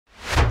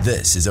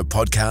This is a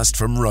podcast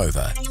from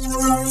Rover.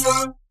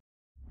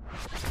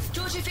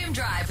 George FM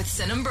Drive with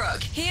Sin and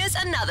Brooke. Here's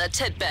another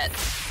tidbit.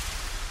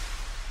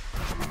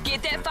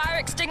 Get that fire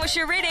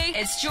extinguisher ready.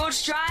 It's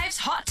George Drive's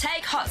Hot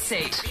Take Hot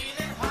Seat.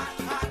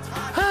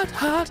 Hot,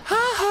 hot, hot,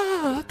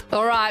 hot.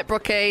 All right,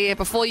 Brookie,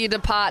 before you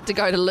depart to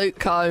go to Luke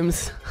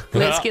Combs,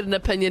 let's get an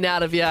opinion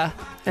out of you.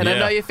 And I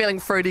know you're feeling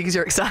fruity because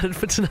you're excited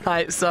for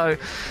tonight, so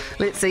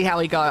let's see how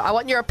we go. I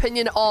want your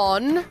opinion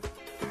on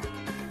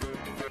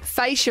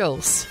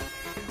facials.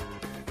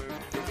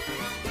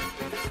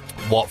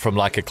 What, from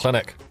like a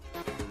clinic?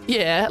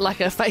 Yeah, like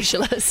a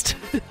facialist.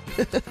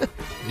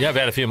 Yeah, I've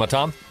had a few in my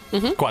time.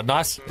 Mm-hmm. Quite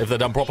nice if they're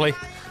done properly.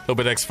 A little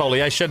bit of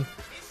exfoliation,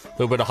 a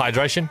little bit of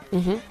hydration.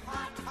 Mm-hmm.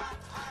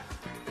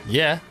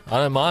 Yeah, I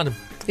don't mind them.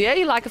 Yeah,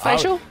 you like a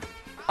facial?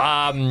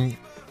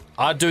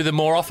 I'd do them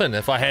more often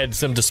if I had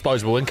some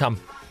disposable income.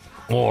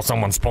 Or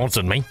someone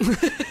sponsored me.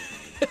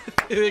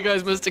 There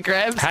goes Mr.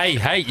 Krabs.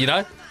 Hey, you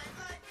know,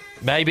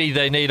 maybe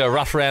they need a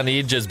rough around the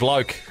edges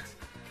bloke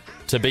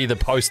to be the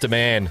poster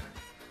man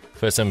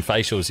for some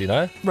facials, you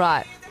know?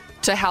 Right.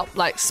 To help,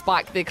 like,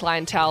 spike their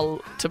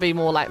clientele to be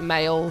more, like,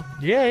 male.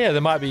 Yeah,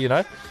 there might be, you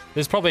know.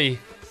 There's probably...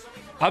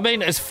 I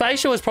mean,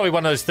 facial is probably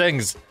one of those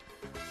things...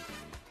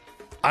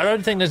 I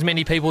don't think there's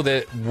many people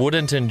that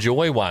wouldn't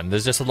enjoy one.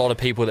 There's just a lot of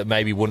people that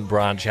maybe wouldn't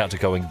branch out to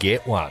go and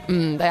get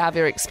one. They are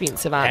very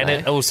expensive, aren't they?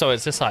 And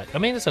it's just like... I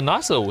mean, it's a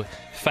nice little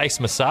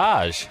face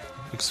massage.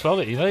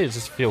 Exfoliate, you know, you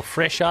just feel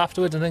fresh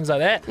afterwards and things like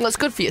that. Well, it's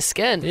good for your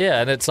skin. Yeah,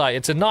 and it's like...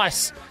 It's a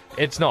nice...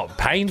 It's not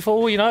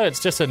painful, you know. It's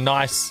just a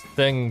nice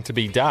thing to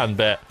be done,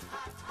 but...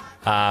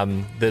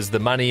 there's the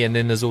money, and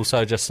then there's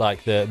also just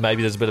like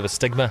maybe there's a bit of a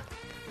stigma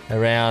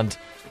around,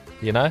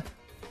 you know,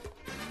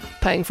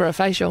 paying for a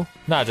facial.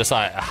 No, just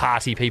like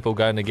hearty people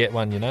going to get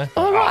one, you know.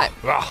 All right.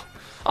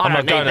 I'm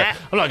not going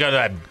to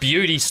that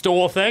beauty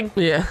store thing.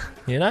 Yeah,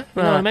 you know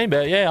what I mean.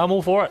 But yeah, I'm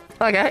all for it.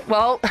 Okay,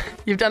 well,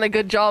 you've done a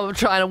good job of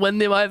trying to win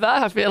them over.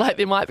 I feel like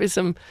there might be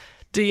some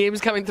DMs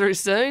coming through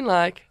soon.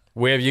 Like,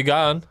 where have you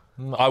gone?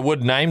 I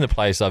would name the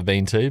place I've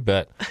been to,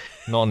 but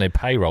not on their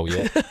payroll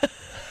yet.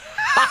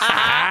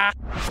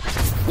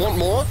 Want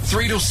more?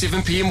 3 till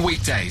 7 p.m.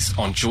 weekdays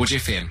on George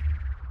FM.